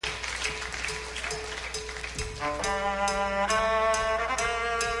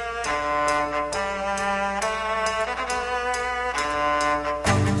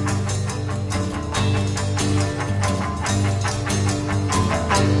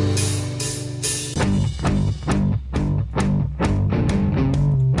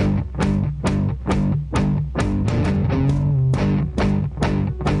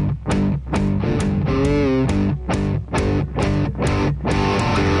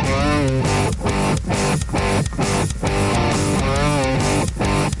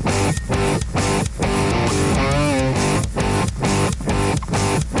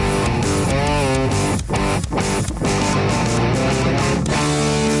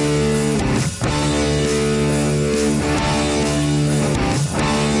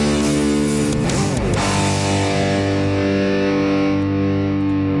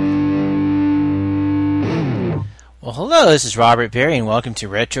Hello, this is Robert Berry, and welcome to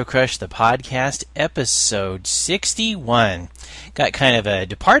Retro Crush, the podcast, episode 61. Got kind of a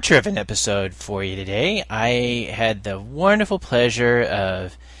departure of an episode for you today. I had the wonderful pleasure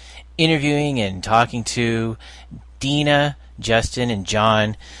of interviewing and talking to Dina, Justin, and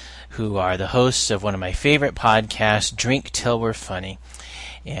John, who are the hosts of one of my favorite podcasts, Drink Till We're Funny.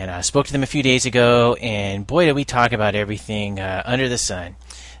 And I spoke to them a few days ago, and boy, did we talk about everything under the sun.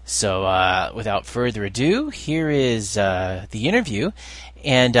 So without further ado, here is the interview.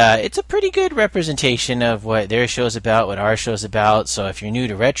 And it's a pretty good representation of what their show's about, what our show's about. So if you're new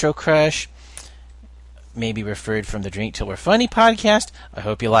to Retro Crush, maybe referred from the Drink Till We're Funny podcast, I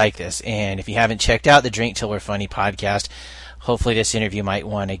hope you like this. And if you haven't checked out the Drink Till We're Funny podcast, hopefully this interview might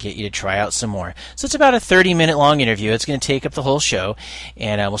want to get you to try out some more. So it's about a 30-minute long interview. It's going to take up the whole show.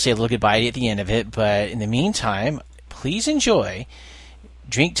 And we'll say a little goodbye at the end of it. But in the meantime, please enjoy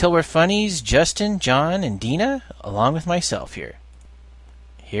Drink Till We're Funny's Justin, John, and Dina, along with myself here.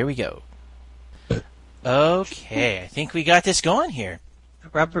 Here we go. Okay, I think we got this going here.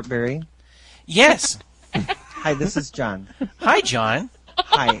 Robert Berry. Yes. Hi, this is John. Hi, John.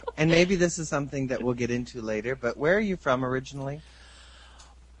 Hi, and maybe this is something that we'll get into later, but where are you from originally?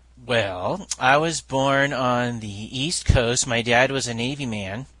 Well, I was born on the East Coast. My dad was a Navy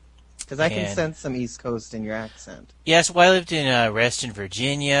man. Because I can sense some East Coast in your accent. Yes, well, I lived in Reston,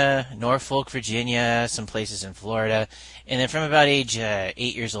 Virginia, Norfolk, Virginia, some places in Florida. And then from about age 8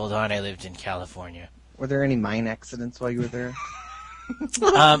 years old on, I lived in California. Were there any mine accidents while you were there?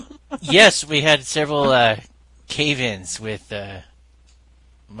 Yes, we had several cave-ins with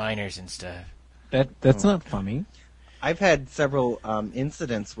miners and stuff. That's not funny. I've had several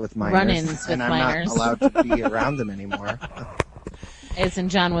incidents with miners. Run-ins with and I'm miners. not allowed to be around them anymore. As in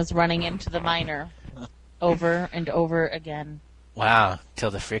John was running into the miner over and over again. Wow,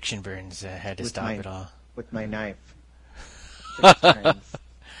 till the friction burns had to stop it all. With my knife.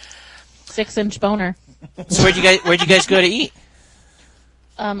 6-inch boner. So where'd you guys go to eat?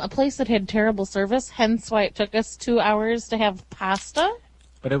 A place that had terrible service, hence why it took us 2 hours to have pasta.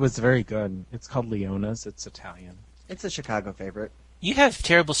 But it was very good. It's called Leona's. It's Italian. It's a Chicago favorite. You have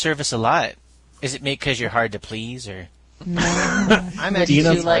terrible service a lot. Is it because you're hard to please, or? No. I'm Would actually you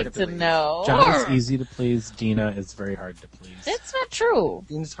Dina's like to know? John is easy to please. Dina is very hard to please. It's not true.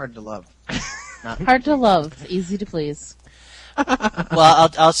 Dean's hard to love. Hard to love, easy to please.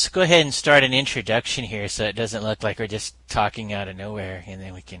 Well, I'll go ahead and start an introduction here so it doesn't look like we're just talking out of nowhere, and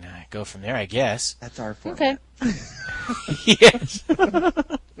then we can go from there, I guess. That's our format. Okay. Yes.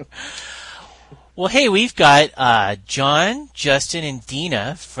 Well, hey, we've got John, Justin, and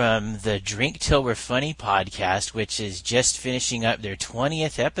Dina from the Drink Till We're Funny podcast, which is just finishing up their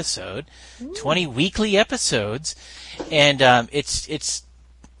 20th episode, 20 weekly episodes, and it's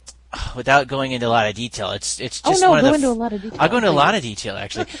without going into a lot of detail, it's just one of the. Into a lot of detail. I'll go into a lot of detail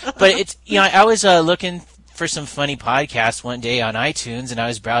actually, but it's I was looking for some funny podcasts one day on iTunes, and I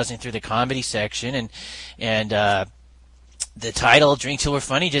was browsing through the comedy section, and the title "Drink Till We're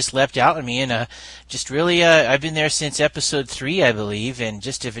Funny" just leapt out at me, and just really, I've been there since episode 3, I believe, and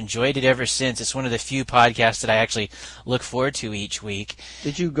just have enjoyed it ever since. It's one of the few podcasts that I actually look forward to each week.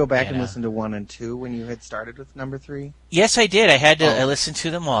 Did you go back and listen to 1 and 2 when you had started with number 3? Yes, I did. I had to listen to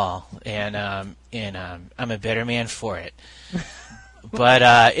them all, and I'm a better man for it.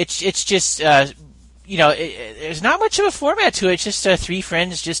 But it's just. There's not much of a format to it. It's just 3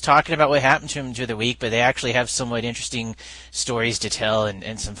 friends just talking about what happened to them through the week, but they actually have somewhat interesting stories to tell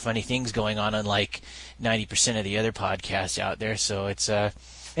and some funny things going on, unlike 90% of the other podcasts out there. So it's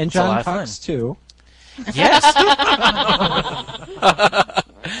and John talks too. Yes.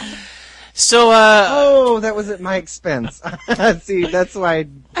 So that was at my expense. See, that's why.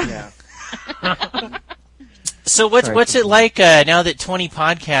 Yeah. So what's it like now that 20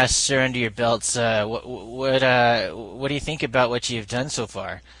 podcasts are under your belts? What do you think about what you've done so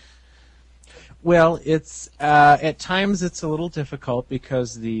far? Well, it's at times it's a little difficult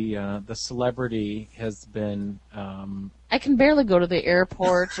because the celebrity has been. I can barely go to the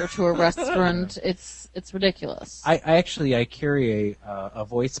airport or to a restaurant. It's ridiculous. I carry a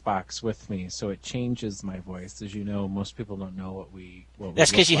voice box with me, so it changes my voice. As you know, most people don't know what we.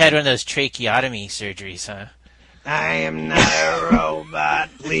 That's because you had one of those tracheotomy surgeries, huh? I am not a robot.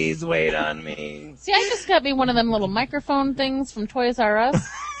 Please wait on me. See, I just got me one of them little microphone things from Toys R Us.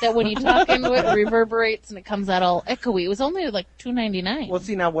 that when you talk into it, it reverberates and it comes out all echoey. It was only like $2.99. Well,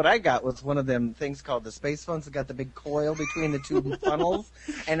 see, now what I got was one of them things called the space phones that got the big coil between the two funnels.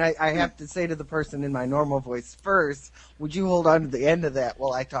 And I have to say to the person in my normal voice first, would you hold on to the end of that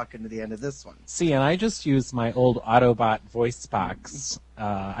while I talk into the end of this one? See, and I just use my old Autobot voice box.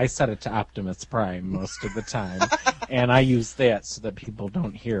 I set it to Optimus Prime most of the time. And I use that so that people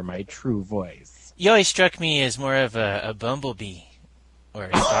don't hear my true voice. You always struck me as more of a bumblebee. Or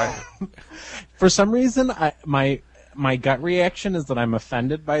a star. For some reason, my gut reaction is that I'm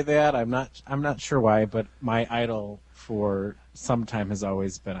offended by that. I'm not sure why, but my idol for some time has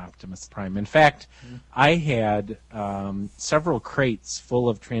always been Optimus Prime. In fact, I had several crates full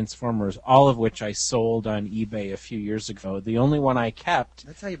of Transformers, all of which I sold on eBay a few years ago. The only one I kept.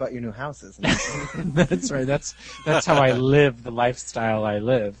 That's how you bought your new house, isn't it? That's right. That's how I live the lifestyle I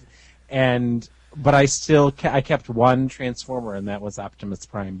live, But I kept one Transformer, and that was Optimus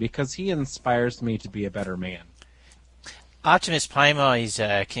Prime, because he inspires me to be a better man. Optimus Prime always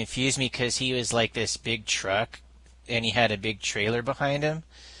confused me because he was like this big truck, and he had a big trailer behind him.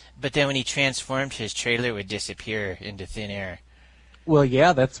 But then when he transformed, his trailer would disappear into thin air. Well,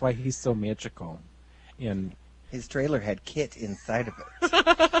 yeah, that's why he's so magical. And his trailer had Kit inside of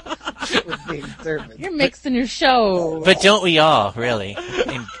it. It was being serviced. You're mixing your show. But don't we all, really,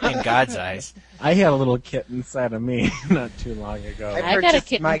 in God's eyes? I had a little kit inside of me not too long ago. I got a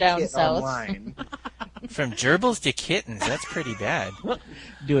kitten my down kit south. Online. From gerbils to kittens, that's pretty bad.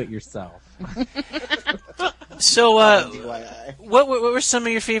 Do it yourself. So, DIY. what were some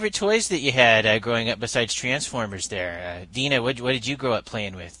of your favorite toys that you had growing up besides Transformers there? Dina, what did you grow up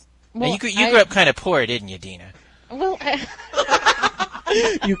playing with? Now, Well, you grew up kind of poor, didn't you, Dina? Well,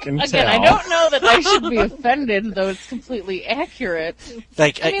 You can again, tell. I don't know that I should be offended, though it's completely accurate.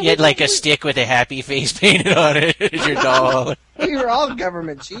 Like I mean, you had like a we- stick with a happy face painted on it as your doll. We were all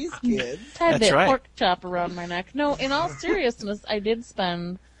government cheese kids. Had That's that right. pork chop around my neck. No, in all seriousness, I did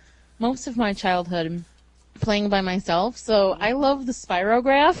spend most of my childhood playing by myself, so I love the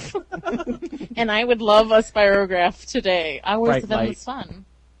spirograph, and I would love a spirograph today. I always Bright thought that light. was fun.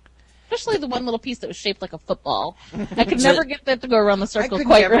 Especially the one little piece that was shaped like a football. I could never get that to go around the I circle could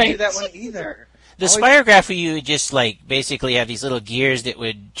quite never right. do that one either. The spirograph, you would just like basically have these little gears that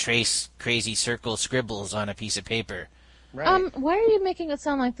would trace crazy circle scribbles on a piece of paper. Right. Why are you making it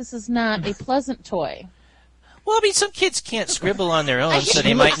sound like this is not a pleasant toy? Well, I mean, some kids can't scribble on their own, so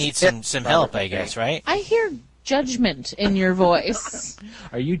they might need some help, I guess, right? I hear judgment in your voice.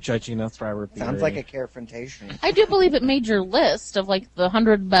 Are you judging us, Robert? Sounds like a carefrontation. I do believe it made your list of like the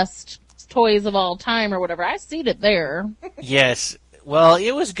 100 best toys of all time or whatever. I seen it there. Yes. Well,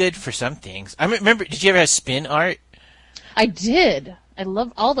 it was good for some things. I remember, did you ever have spin art? I did. I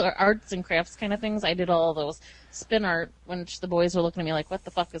love all the arts and crafts kind of things. I did all those spin art, which the boys were looking at me like, what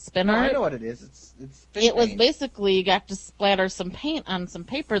the fuck is spin Oh, art? I know what it is. It's It was paint. basically you got to splatter some paint on some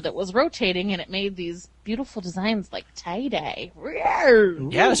paper that was rotating, and it made these beautiful designs like tie-dye.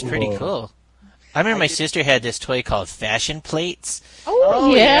 Yeah, it was pretty Whoa. cool. I remember my sister had this toy called fashion plates,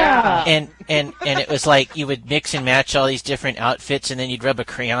 Oh, yeah. and it was like you would mix and match all these different outfits, and then you'd rub a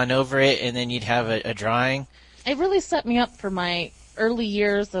crayon over it, and then you'd have a drawing. It really set me up for my early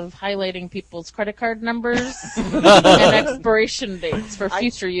years of highlighting people's credit card numbers and expiration dates for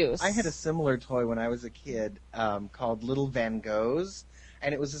future use. I had a similar toy when I was a kid called Little Van Goghs,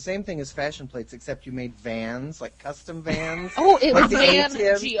 and it was the same thing as fashion plates, except you made vans, like custom vans. Oh, it Like was the Van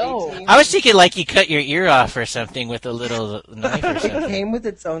A-Team, G.O. A-Team. I was thinking like you cut your ear off or something with a little knife or It something. came with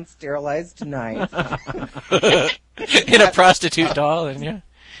its own sterilized knife. In a prostitute doll, and yeah.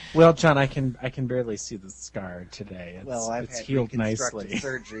 Well, John, I can barely see the scar today. I've it's had healed reconstructive nicely.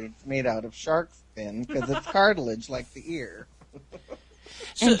 surgery. It's made out of shark fin because it's cartilage like the ear.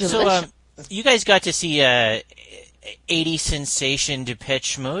 So, And delicious. you guys got to see 80 sensation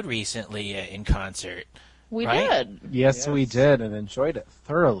Depeche Mode recently in concert. We Right? did. Yes, we did, and enjoyed it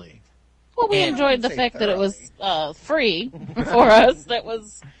thoroughly. Well, we And- enjoyed the Say fact that it was free for us. That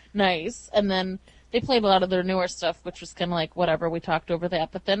was nice. And then they played a lot of their newer stuff, which was kind of like, whatever, we talked over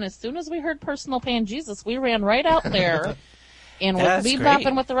that. But then as soon as we heard Personal Pan Jesus, we ran right out there and would That's be great.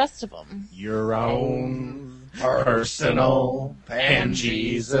 bopping with the rest of them. Your own personal pan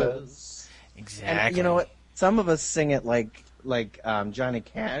Jesus. Exactly. And you know what? Some of us sing it like Johnny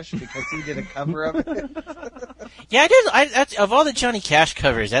Cash because he did a cover of it. Yeah, that's, of all the Johnny Cash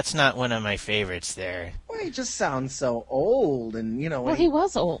covers, that's not one of my favorites there. Well, he just sounds so old, and Well, when he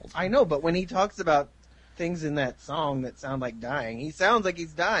was old. I know, but when he talks about things in that song that sound like dying, he sounds like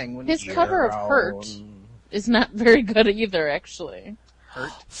he's dying. When His he's cover of Hurt is not very good either, actually.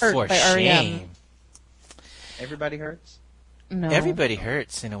 Hurt For by shame. R.E.M. Everybody hurts. No. Everybody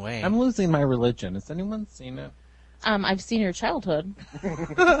hurts in a way. I'm losing my religion. Has anyone seen it? I've seen your childhood.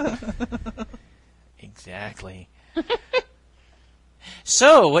 Exactly.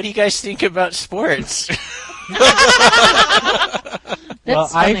 So, what do you guys think about sports? Well,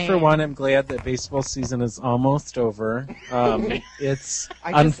 funny. I, for one, am glad that baseball season is almost over. It's It takes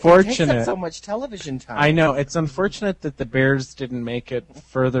unfortunate. up so much television time. I know. It's unfortunate that the Bears didn't make it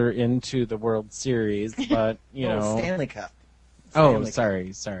further into the World Series, but, Stanley Cup. Oh, Stanley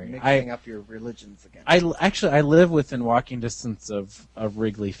Cup. sorry. Mixing up your religions again. I live within walking distance of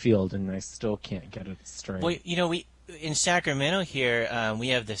Wrigley Field, and I still can't get it straight. Well, we in Sacramento here, we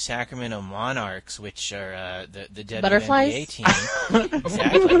have the Sacramento Monarchs, which are the WNBA Butterflies? team.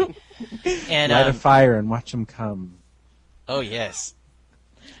 Exactly. And Light a fire and watch them come. oh yes,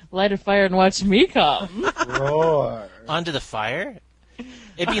 Light a fire and watch me come. Roar. onto the fire.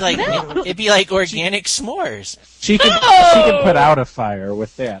 It'd be like organic s'mores. She could put out a fire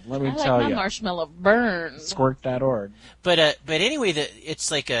with that. Let me I like tell my you. marshmallow burned. Squirt.org. But anyway,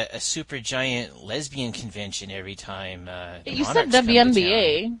 it's like a super giant lesbian convention every time. The You said Monarchs come to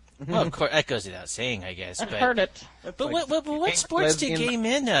WNBA. town. Well, of course, that goes without saying, I guess. I But, heard it. but what sports do gay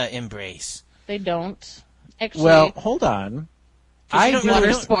men embrace? They don't. Actually, Well, hold on. 'Cause you don't water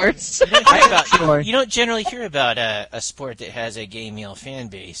really- sports. You don't generally hear about a sport that has a gay male fan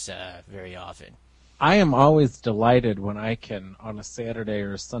base very often. I am always delighted when I can, on a Saturday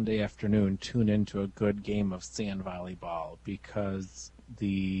or a Sunday afternoon, tune into a good game of sand volleyball because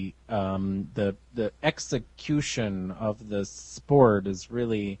the execution of the sport is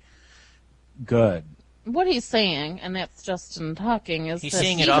really good. What he's saying, and that's Justin talking, is He's that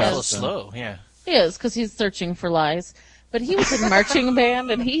saying he it awful has, slow, yeah. He is, because he's searching for lies. But he was in marching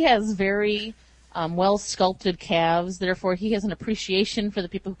band, and he has very well-sculpted calves. Therefore, he has an appreciation for the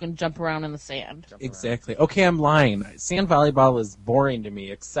people who can jump around in the sand. Exactly. Okay, I'm lying. Sand volleyball is boring to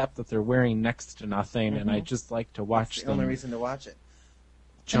me, except that they're wearing next to nothing, and I just like to watch It's the them only reason to watch it.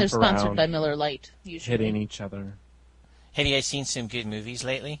 And they're jump sponsored around, by Miller Lite, usually. hitting each other. Have you guys seen some good movies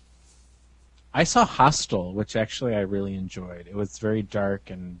lately? I saw Hostel, which actually I really enjoyed. It was very dark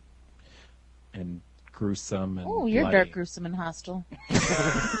and gruesome and Oh, you're bloody. dark, gruesome, and hostile.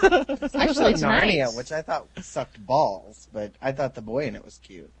 Actually, tonight. Narnia, which I thought sucked balls, but I thought the boy in it was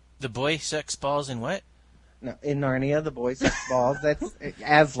cute. The boy sucks balls and what? No, in Narnia, the boy sucks balls. That's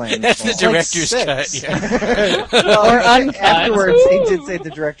Aslan. That's the balls. director's six. cut. Yeah. Well, Or uncut. afterwards, he did say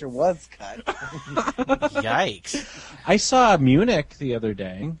the director was cut. Yikes! I saw Munich the other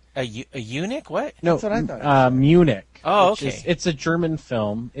day. A eunuch? What? No, That's what I thought. Munich. Oh, which is- okay. it's a German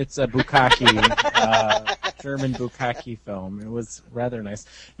film. It's a bukkake, German bukkake film. It was rather nice.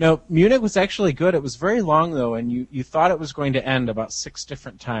 No, Munich was actually good. It was very long, though, and you thought it was going to end about 6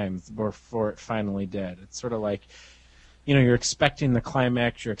 different times before it finally did. It's sort of like, you're expecting the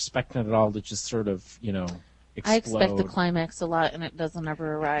climax, you're expecting it all to just sort of, explode. I expect the climax a lot, and it doesn't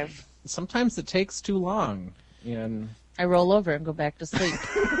ever arrive. Sometimes it takes too long, and I roll over and go back to sleep.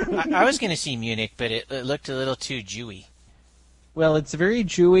 I was going to see Munich, but it looked a little too Jewy. well, it's very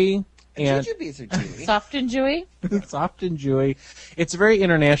Jewy. And Jujubes are Jewy. Soft and Jewy? it's often Jewy. It's very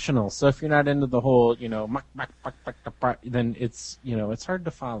international. So if you're not into the whole, muck, muck, muck, muck, muck, muck, then it's, it's hard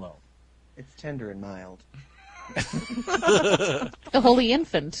to follow. It's tender and mild. The Holy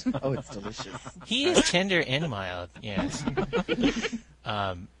Infant. Oh, it's delicious. He is tender and mild, yes.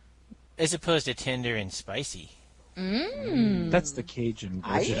 As opposed to tender and spicy. That's the Cajun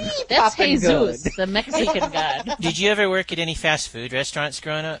version. That's Poppin' Jesus, good. the Mexican god. Did you ever work at any fast food restaurants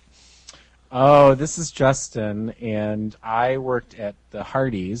growing up? Oh, this is Justin, and I worked at the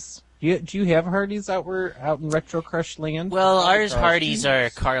Hardee's. Do you have Hardee's out in Retro Crush land? Well, ours Carl's Hardee's are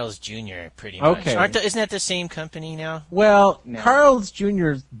Carl's Jr. pretty much. Okay. Isn't that the same company now? Well, No. Carl's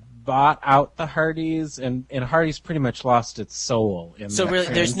Jr. bought out the Hardee's, and Hardee's pretty much lost its soul. In So that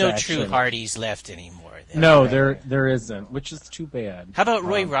really, there's no transaction. true Hardee's left anymore. Then. No, there isn't, which is too bad. How about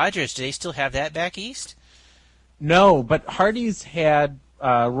Roy Rogers? Do they still have that back east? No, but Hardee's had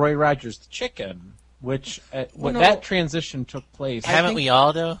Roy Rogers the chicken, which no. that transition took place. I Haven't think- we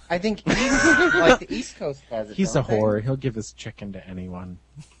all though? I think like the East Coast has it. He's a don't they? whore. He'll give his chicken to anyone.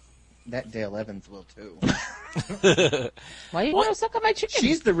 That Dale Evans will too. Why you gonna suck on my chicken?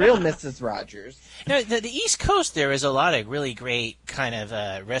 She's the real Mrs. Rogers. No, the East Coast, there is a lot of really great kind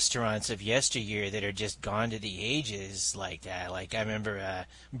of restaurants of yesteryear that are just gone to the ages like that. Like I remember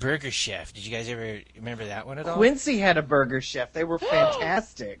Burger Chef. Did you guys ever remember that one at all? Quincy had a burger chef. They were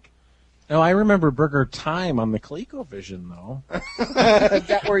fantastic. No, I remember Burger Time on the ColecoVision, though. Is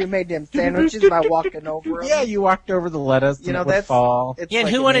that where you made them sandwiches by walking over 'em? Yeah, you walked over the lettuce and it would fall. it's Yeah, and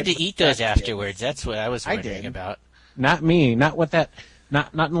like who an wanted to eat those infectious. afterwards? That's what I was I wondering did. about. Not me. Not with that.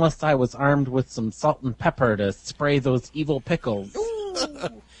 Not unless I was armed with some salt and pepper to spray those evil pickles.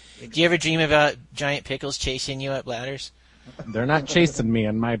 Do you ever dream about giant pickles chasing you up ladders? They're not chasing me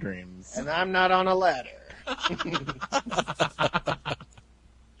in my dreams. And I'm not on a ladder.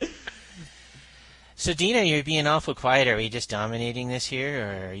 So, Dina, you're being awful quiet. Are we just dominating this here,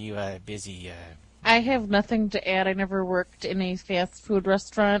 or are you busy? I have nothing to add. I never worked in a fast food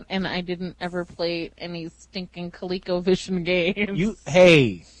restaurant, and I didn't ever play any stinking ColecoVision games.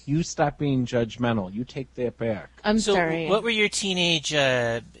 You stop being judgmental. You take that back. I'm So, sorry. what were your teenage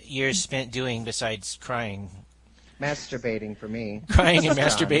years spent doing besides crying? Masturbating for me. Crying and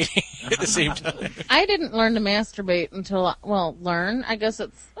masturbating at the same time. I didn't learn to masturbate until, I guess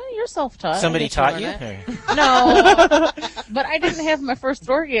you're self-taught. Somebody I guess taught you? learn it. Or- No. But I didn't have my first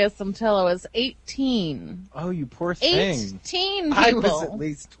orgasm until I was 18. Oh, you poor thing. 18 I people. was at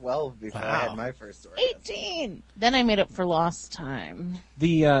least 12 before I Wow. had my first orgasm. 18. Then I made up for lost time.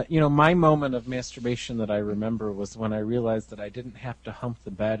 The my moment of masturbation that I remember was when I realized that I didn't have to hump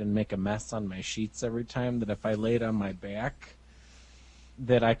the bed and make a mess on my sheets every time. That if I laid on my back,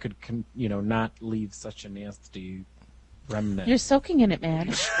 that I could not leave such a nasty remnant. You're soaking in it,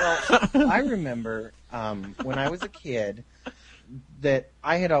 man. Well, I remember when I was a kid that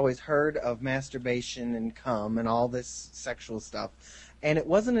I had always heard of masturbation and cum and all this sexual stuff. And it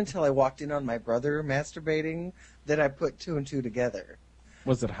wasn't until I walked in on my brother masturbating that I put two and two together.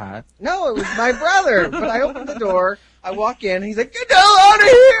 Was it hot? No, it was my brother. But I opened the door, I walk in, he's like, "Get the hell out of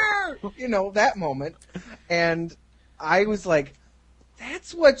here!" You know, that moment. And I was like,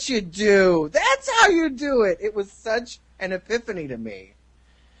 that's what you do. That's how you do it. It was such an epiphany to me.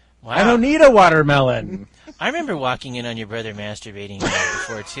 Wow. I don't need a watermelon. I remember walking in on your brother masturbating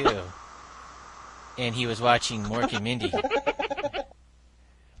before, too. And he was watching Mork and Mindy. But,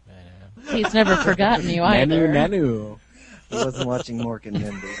 He's never forgotten you either. Nanu. He wasn't watching Mork and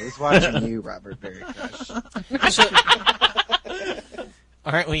Mindy. He was watching you, Robert Berry Crush. so,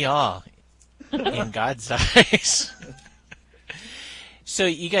 aren't we all? In God's eyes. So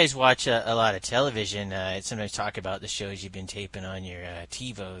you guys watch a lot of television. Sometimes talk about the shows you've been taping on your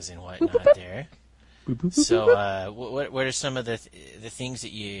TiVos and whatnot there. So what are some of the things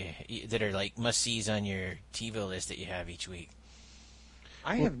that are like must-sees on your TiVo list that you have each week?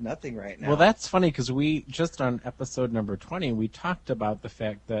 I have nothing right now. Well, that's funny because we just on episode number 20 we talked about the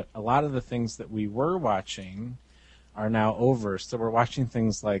fact that a lot of the things that we were watching are now over. So we're watching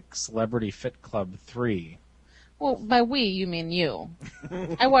things like Celebrity Fit Club 3. Well, by we, you mean you.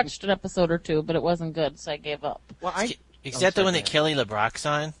 I watched an episode or two, but it wasn't good, so I gave up. Well, Is that the one that Kelly LeBrock's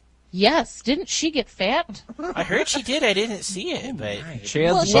on? Yes, didn't she get fat? I heard she did. I didn't see it, but Chaz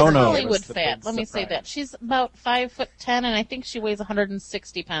Well, she's Bono Hollywood was the fat. big Let me say surprise. that. She's about 5'10", and I think she weighs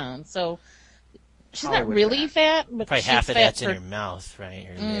 160 pounds. So she's not Hollywood really fat, but probably she's half of fat that's for in her mouth, right?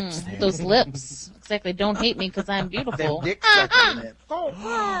 Her lips there. those lips. Exactly. Don't hate me because I'm them beautiful. dick sucking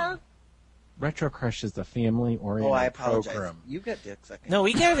it. Retro Crush is a family-oriented Oh, I apologize. program. You got dick sucking. No,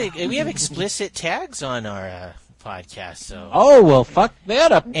 we have explicit tags on our podcast, so. Oh, well, fuck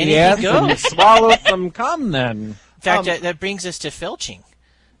that up the Anything ass and goes. swallow some cum then. In fact, that brings us to filching.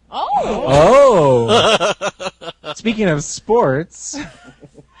 Oh, Oh! Speaking of sports,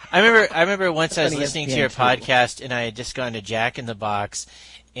 I remember once I was Funny listening to your ESPN podcast, and I had just gone to Jack in the Box,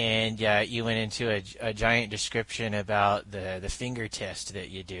 and you went into a giant description about the finger test that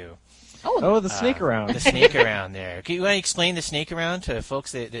you do. oh, the snake around. The snake around there. Can you want to explain the snake around to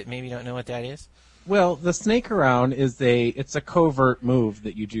folks that maybe don't know what that is? Well, the snake around is it's a covert move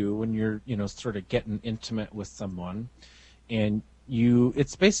that you do when you're, sort of getting intimate with someone, and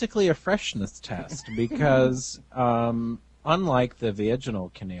it's basically a freshness test because, unlike the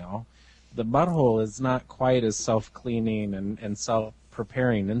vaginal canal, the butthole is not quite as self-cleaning and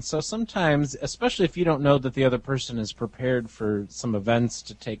self-preparing, and so sometimes, especially if you don't know that the other person is prepared for some events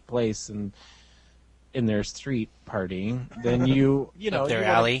to take place in their street party, then you Up their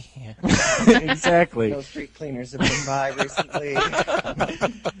alley. Yeah. exactly. Those street cleaners have been by recently.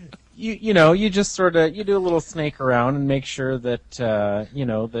 You just sort of you do a little snake around and make sure that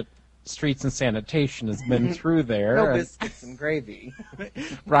that streets and sanitation has been through there. No and biscuits and gravy.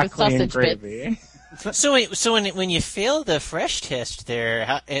 broccoli and sausage gravy. So when you fail the fresh test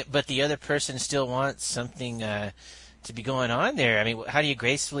there, but the other person still wants something to be going on there, I mean, how do you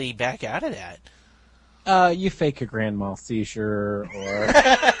gracefully back out of that? You fake a grand mal seizure or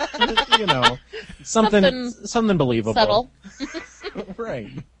something believable. subtle. Right.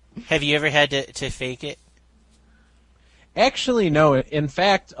 Have you ever had to fake it? Actually, no. In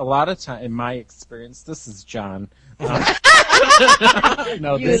fact, a lot of time, in my experience, this is John.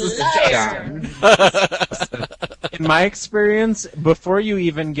 No, You this is liar. John. in my experience, before you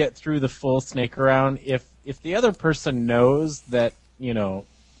even get through the full snake around, if the other person knows that,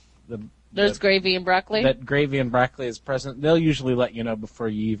 There's gravy and broccoli? that gravy and broccoli is present, they'll usually let you know before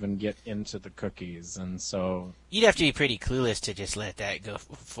you even get into the cookies. And so You'd have to be pretty clueless to just let that go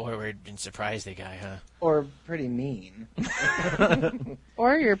forward and surprise the guy, huh? Or pretty mean.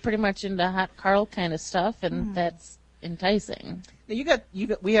 Or you're pretty much into hot Carl kind of stuff, and that's enticing. Now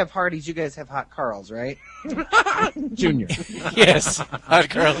we have Hardee's. You guys have Hot Carls, right? Junior. Yes, Hot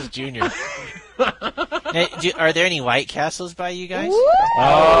Carl's Jr. Now, are there any White Castles by you guys?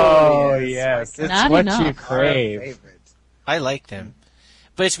 Oh, yes. yes. It's Not what enough. you Our crave. favorite. I like them.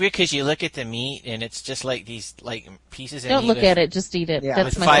 But it's weird because you look at the meat and it's just like these pieces of Don't meat look with, at it, just eat it. Yeah.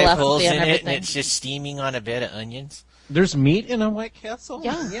 That's with my 5 holes philosophy in on it and everything. it's just steaming on a bed of onions. There's meat in a White Castle?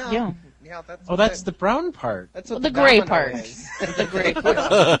 Yeah. Yeah, that's Oh, that's the brown part. that's what The gray domino part. is. The gray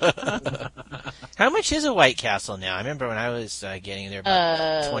part. How much is a White Castle now? I remember when I was getting there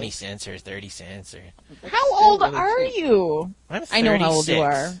about 20 cents or 30 cents. Or How old are you? I'm 36. I know how old you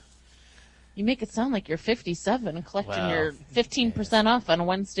are. You make it sound like you're 57 collecting Well, your 15% off on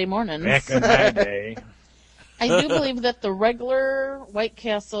Wednesday mornings. Back in my day. I do believe that the regular White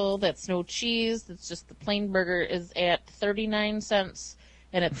Castle, that's no cheese, that's just the plain burger, is at 39 cents,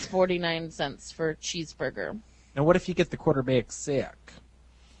 and it's 49 cents for a cheeseburger. Now, what if you get the quarterback sack?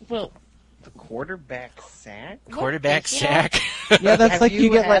 Well, The quarterback sack? Quarterback Yeah. sack. Yeah, that's Have like you you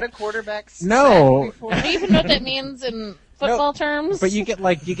get had like a quarterback sack No. before? do you even know what that means in football terms? But you get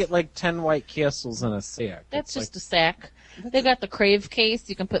like 10 White Castles in a sack. That's It's just a sack. They got the Crave case.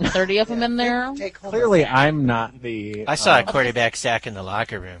 You can put 30 of them in there. Take home clearly a sack. I'm not the. I saw a quarterback sack in the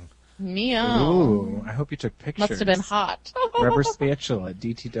locker room. Meow. Ooh, I hope you took pictures. Must have been hot. Rubber spatula,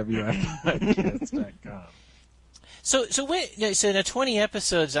 DTWF.com. So in the 20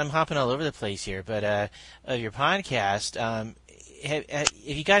 episodes, I'm hopping all over the place here, but of your podcast, have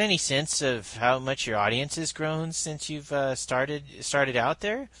you got any sense of how much your audience has grown since you've started out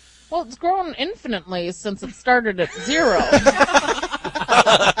there? Well, it's grown infinitely since it started at 0.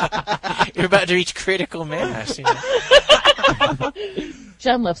 You're about to reach critical mass.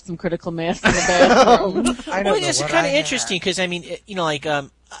 John left some critical mass in the bathroom. I don't Well, know it's what kind I of had. interesting because I mean,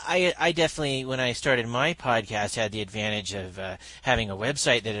 I definitely, when I started my podcast, had the advantage of having a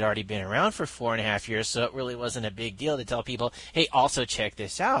website that had already been around for 4.5 years, so it really wasn't a big deal to tell people, hey, also check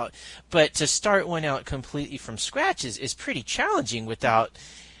this out. But to start one out completely from scratch is pretty challenging without,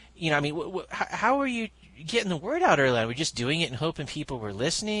 how are you getting the word out early on? Were you just doing it and hoping people were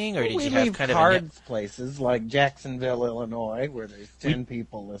listening, or did We you have leave kind of cards places like Jacksonville, Illinois, where there's 10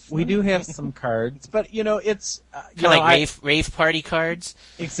 people listening. We do have some cards, but it's kind of like rave party cards?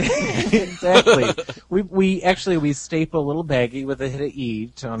 Exactly. we staple a little baggie with a hit of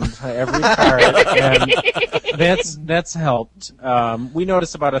E onto every card, and that's helped. We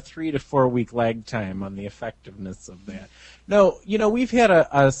notice about a 3 to 4 week lag time on the effectiveness of that. No, we've had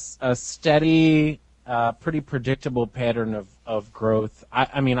a steady, pretty predictable pattern of growth.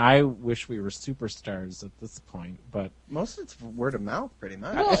 I wish we were superstars at this point, but Most of it's word of mouth, pretty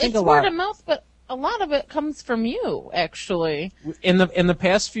much. Well, I think it's a word lot- of mouth, but a lot of it comes from you, actually. in the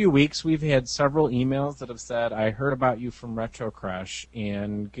past few weeks, we've had several emails that have said, "I heard about you from RetroCrush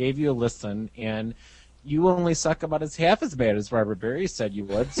and gave you a listen, and you only suck about half as bad as Robert Berry said you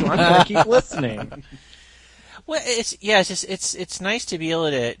would, so I'm going to keep listening." Well, it's nice to be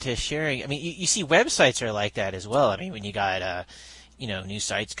able to sharing. I mean, you see websites are like that as well. I mean, when you got new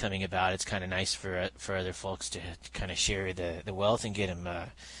sites coming about, it's kind of nice for other folks to kind of share the wealth and get them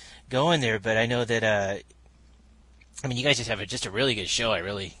going there. But I know that you guys just have just a really good show. I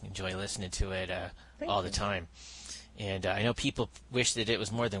really enjoy listening to it all the time. And I know people wish that it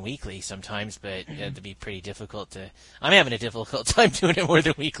was more than weekly sometimes, but it'd be pretty difficult to. I'm having a difficult time doing it more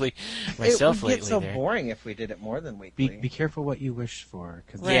than weekly myself it would lately. get so there. boring if we did it more than weekly. Be careful what you wish for,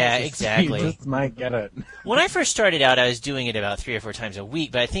 because Yeah, exactly. you just might get it. When I first started out, I was doing it about 3 or 4 times a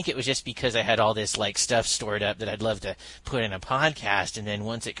week, but I think it was just because I had all this stuff stored up that I'd love to put in a podcast, and then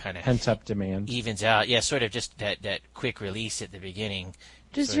once it kind of Pent up demand. evens out, yeah, sort of just that quick release at the beginning.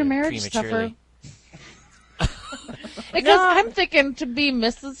 Does sort your of marriage suffer? prematurely. Because I'm thinking to be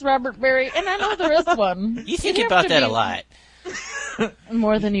Mrs. Robert Berry, and I know there is one. You think You'd have about to that be a lot.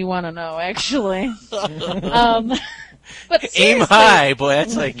 More than you want to know, actually. But Aim seriously, high, boy.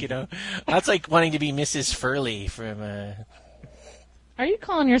 That's that's like wanting to be Mrs. Furley from. Are you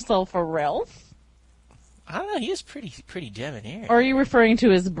calling yourself a Ralph? I don't know. He was pretty debonair. Or are you referring to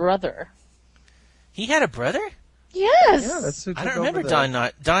his brother? He had a brother? Yes. Yeah, that's who I took don't remember over Don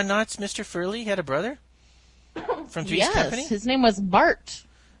Knotts. Don Knotts, Mr. Furley, had a brother from Three's yes. Company. His name was Bart.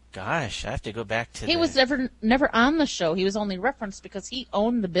 Gosh, I have to go back to He was never on the show. He was only referenced because he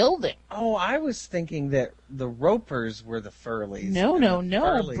owned the building. Oh, I was thinking that the Ropers were the Furleys. No.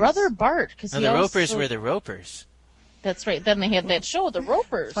 Furleys. Brother Bart. Cause No, he the also, Ropers were the Ropers. That's right. Then they had that show, The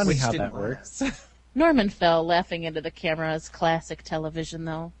Ropers. Funny how didn't that works. Norman Fell laughing into the camera is classic television,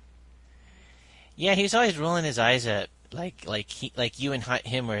 though. Yeah, he was always rolling his eyes up, like you and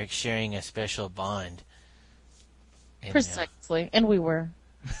him were sharing a special bond. And, Precisely. And we were.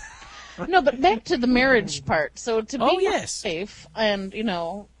 No, but back to the marriage part. So to be yes. safe and,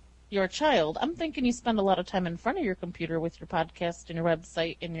 your child, I'm thinking you spend a lot of time in front of your computer with your podcast and your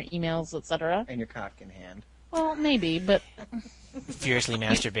website and your emails, etc. And your cock in hand. Well, maybe, but fiercely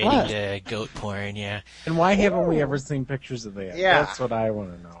masturbating to goat porn, yeah. And why haven't we ever seen pictures of that? Yeah. That's what I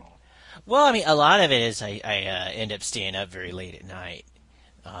want to know. Well, I mean, a lot of it is I end up staying up very late at night,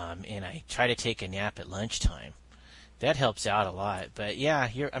 and I try to take a nap at lunchtime. That helps out a lot. But yeah,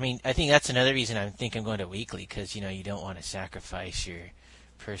 I think that's another reason I think I'm going to weekly, because you don't want to sacrifice your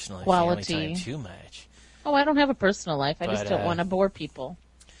personal and family time too much. Oh, I don't have a personal life. I just don't want to bore people.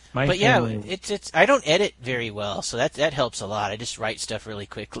 Yeah, it's I don't edit very well, so that helps a lot. I just write stuff really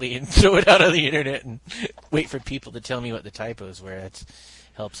quickly and throw it out on the internet and wait for people to tell me what the typos were. That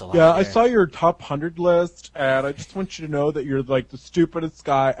helps a lot. Yeah, I saw your top 100 list, and I just want you to know that you're like the stupidest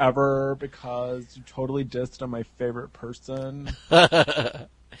guy ever because you totally dissed on my favorite person. Hey,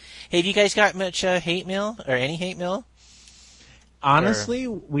 have you guys got much hate mail or any hate mail? Honestly,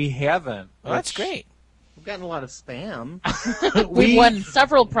 we haven't. Well, that's great. We've gotten a lot of spam. We won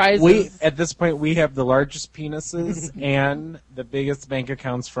several prizes. At this point, we have the largest penises and the biggest bank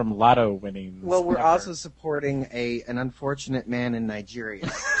accounts from lotto winnings. Well, we're ever. also supporting an unfortunate man in Nigeria,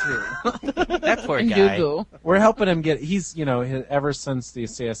 too. That poor and guy. Gugu. We're helping him get. He's, ever since the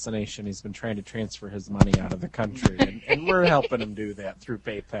assassination, he's been trying to transfer his money out of the country, and we're helping him do that through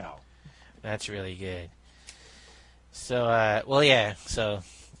PayPal. That's really good. So, so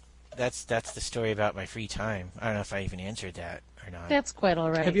that's the story about my free time. I don't know if I even answered that or not. That's quite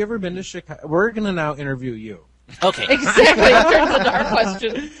all right. Have you ever been to Chicago? We're going to now interview you. Okay. Exactly. Turns into our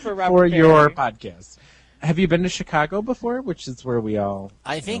question for Robert For your Perry. podcast. Have you been to Chicago before? Which is where we all.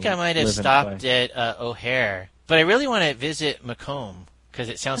 I think I might have stopped at O'Hare, but I really want to visit Macomb because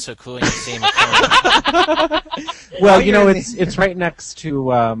it sounds so cool when you say Macomb. Well, it's right next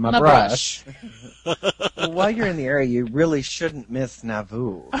to my brush. Well, while you're in the area, you really shouldn't miss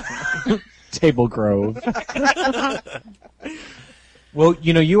Nauvoo. Table Grove. Well,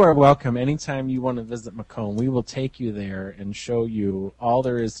 you are welcome. Anytime you want to visit Macomb, we will take you there and show you all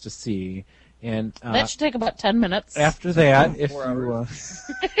there is to see. And That should take about 10 minutes. after that, if 4 you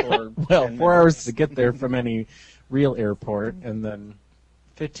hours. Or 10 4 hours minutes. to get there from any real airport, and then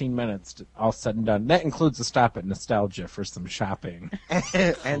 15 minutes to, all said and done. That includes a stop at Nostalgia for some shopping. And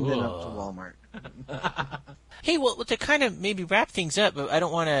then up to Walmart. Hey, well, to kind of maybe wrap things up, but I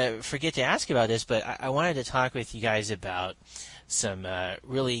don't want to forget to ask about this, but I wanted to talk with you guys about some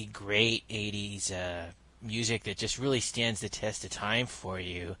really great 80s music that just really stands the test of time for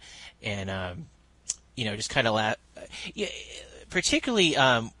you. And, just kind of particularly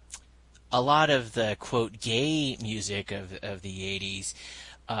a lot of the, quote, gay music of the 80s.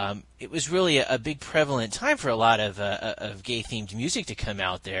 It was really a big prevalent time for a lot of gay-themed music to come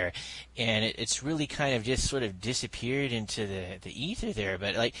out there, and it's really kind of just sort of disappeared into the ether there.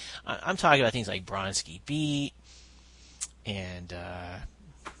 But like I'm talking about things like Bronski Beat and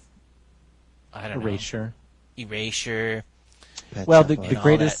I don't know. Erasure. Well,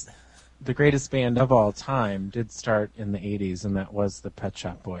 the greatest band of all time did start in the 80s, and that was the Pet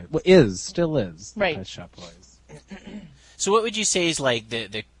Shop Boys. Well, still is the Right. Pet Shop Boys. So what would you say is like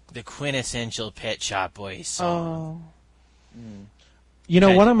the quintessential Pet Shop Boys song?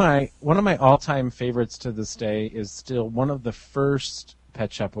 Okay. One of my all-time favorites to this day is still one of the first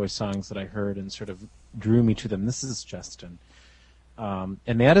Pet Shop Boys songs that I heard and sort of drew me to them. This is Justin.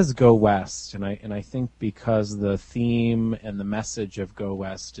 And that is Go West, and I think because the theme and the message of Go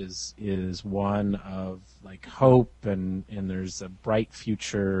West is one of like hope and there's a bright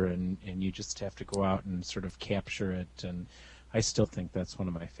future and you just have to go out and sort of capture it, and I still think that's one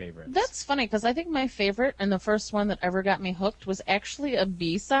of my favorites. That's funny because I think my favorite and the first one that ever got me hooked was actually a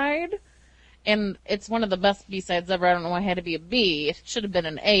B-side. And it's one of the best B-sides ever. I don't know why it had to be a B. It should have been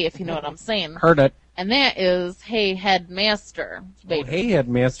an A, if you know what I'm saying. Heard it. And that is Hey Headmaster. Oh, hey,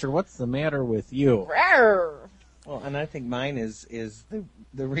 Headmaster, what's the matter with you? Rawr. Well, and I think mine is the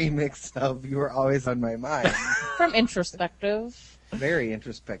remix of You Were Always on My Mind. From Introspective. Very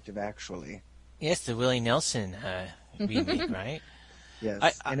introspective, actually. Yes, the Willie Nelson remake, right?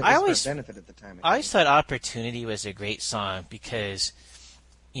 Yes, and it I was always- for benefit at the time. I always thought Opportunity was a great song because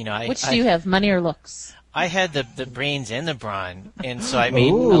Which do you have, money or looks? I had the brains and the brawn, and so I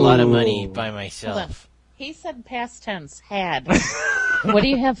made a lot of money by Hold on. myself. He said past tense, had. What do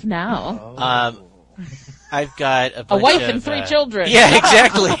you have now? I've got a A bunch wife of, and 3 children. Yeah,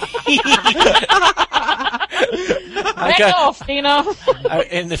 exactly. Back off, Dina.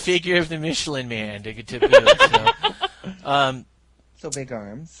 In the figure of the Michelin Man to boot. So big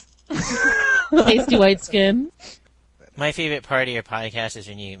arms. Pasty white skin. My favorite part of your podcast is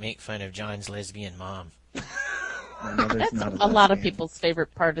when you make fun of John's lesbian mom. My mother's That's not a lot of people's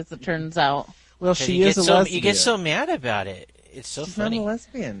favorite part, as it turns out. Well, 'Cause she you is get a so, lesbian. You get so mad about it. It's so She's funny. not a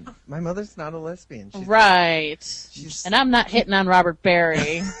lesbian. My mother's not a lesbian. She's Right. She's- And I'm not hitting on Robert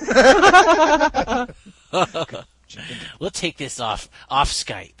Barry. We'll take this off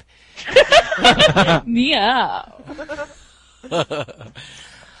Skype. Yeah.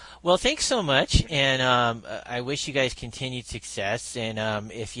 Well, thanks so much, and I wish you guys continued success.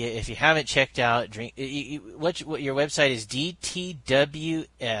 And if you haven't checked out, what your website is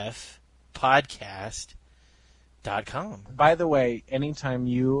DTWF podcast.com. By the way, anytime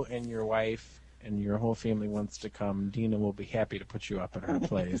you and your wife and your whole family wants to come, Dina will be happy to put you up at her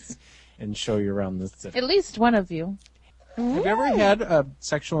place and show you around the city. At least one of you. Have you ever had a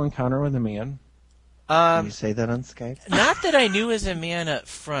sexual encounter with a man? Can you say that on Skype? Not that I knew as a man up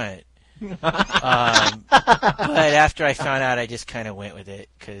front, but after I found out, I just kind of went with it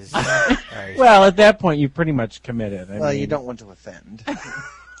because. Well, at that point, you pretty much committed. I Well, mean, you don't want to offend.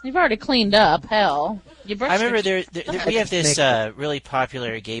 You've already cleaned up. Hell, you brushed I remember your- we have this really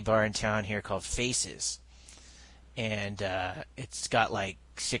popular gay bar in town here called Faces, and it's got like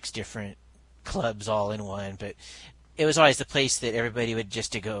 6 different clubs all in one, but it was always the place that everybody would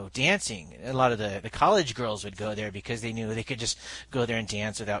just to go dancing. A lot of the college girls would go there because they knew they could just go there and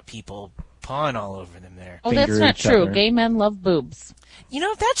dance without people pawing all over them there. Oh, that's finger not each true. other. Gay men love boobs. You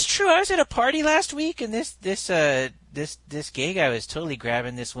know, that's true. I was at a party last week, and this gay guy was totally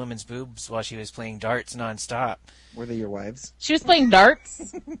grabbing this woman's boobs while she was playing darts nonstop. Were they your wives? She was playing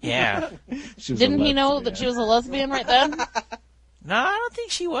darts. Yeah. she was a Didn't he know lesbian. that she was a lesbian right then? No, I don't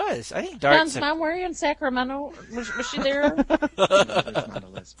think she was. I think Don's darts. mom, were you in Sacramento? Was she there? My mother's not a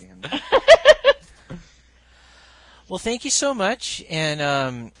lesbian. Well, thank you so much,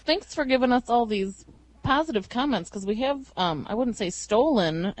 and Thanks for giving us all these positive comments, because we have, I wouldn't say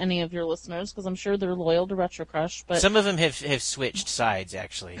stolen any of your listeners, because I'm sure they're loyal to retroCRUSH, but some of them have switched sides,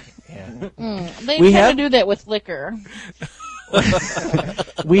 actually. Yeah. they We kind have- of do that with liquor.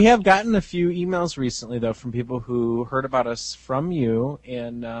 We have gotten a few emails recently, though, from people who heard about us from you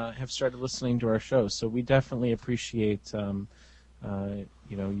and have started listening to our show. So we definitely appreciate,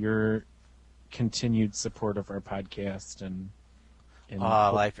 your continued support of our podcast and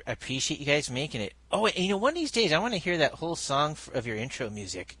I appreciate you guys making it. Oh, and one of these days, I want to hear that whole song of your intro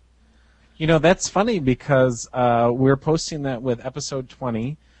music. that's funny because we're posting that with episode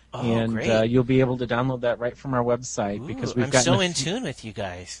 20. Oh, and great. you'll be able to download that right from our website because we've I'm gotten so a in few- tune with you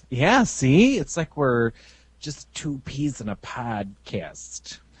guys. Yeah, see, it's like we're just 2 peas in a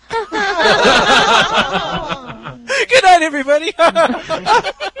podcast. Good night, everybody.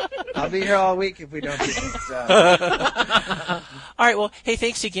 I'll be here all week if we don't get this done. All right. Well, hey,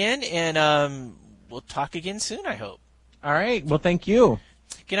 thanks again, and we'll talk again soon, I hope. All right, well, thank you.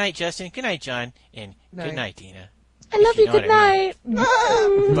 Good night, Justin. Good night, John. And Night. good night, Dina. I love you. know Good what I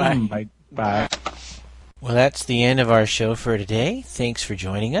night. Bye. Bye. Well, that's the end of our show for today. Thanks for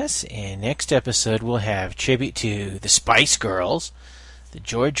joining us. And next episode, we'll have tribute to the Spice Girls, the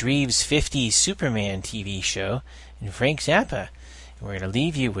George Reeves 50s Superman TV show, and Frank Zappa. And we're going to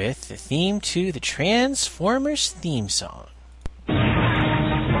leave you with the theme to the Transformers theme song.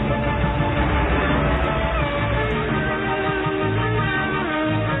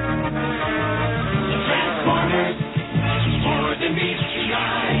 Transformers, more than meets the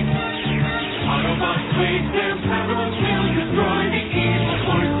eye. Autobots wage their battle to destroy the evil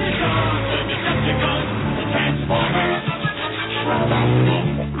forces of the Decepticons. The Transformers,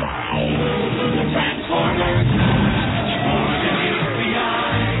 the Transformers, more than meets the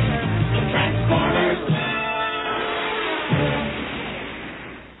eye. The Transformers.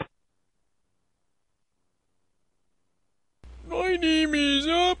 My name is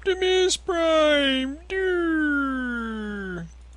Optimus Prime.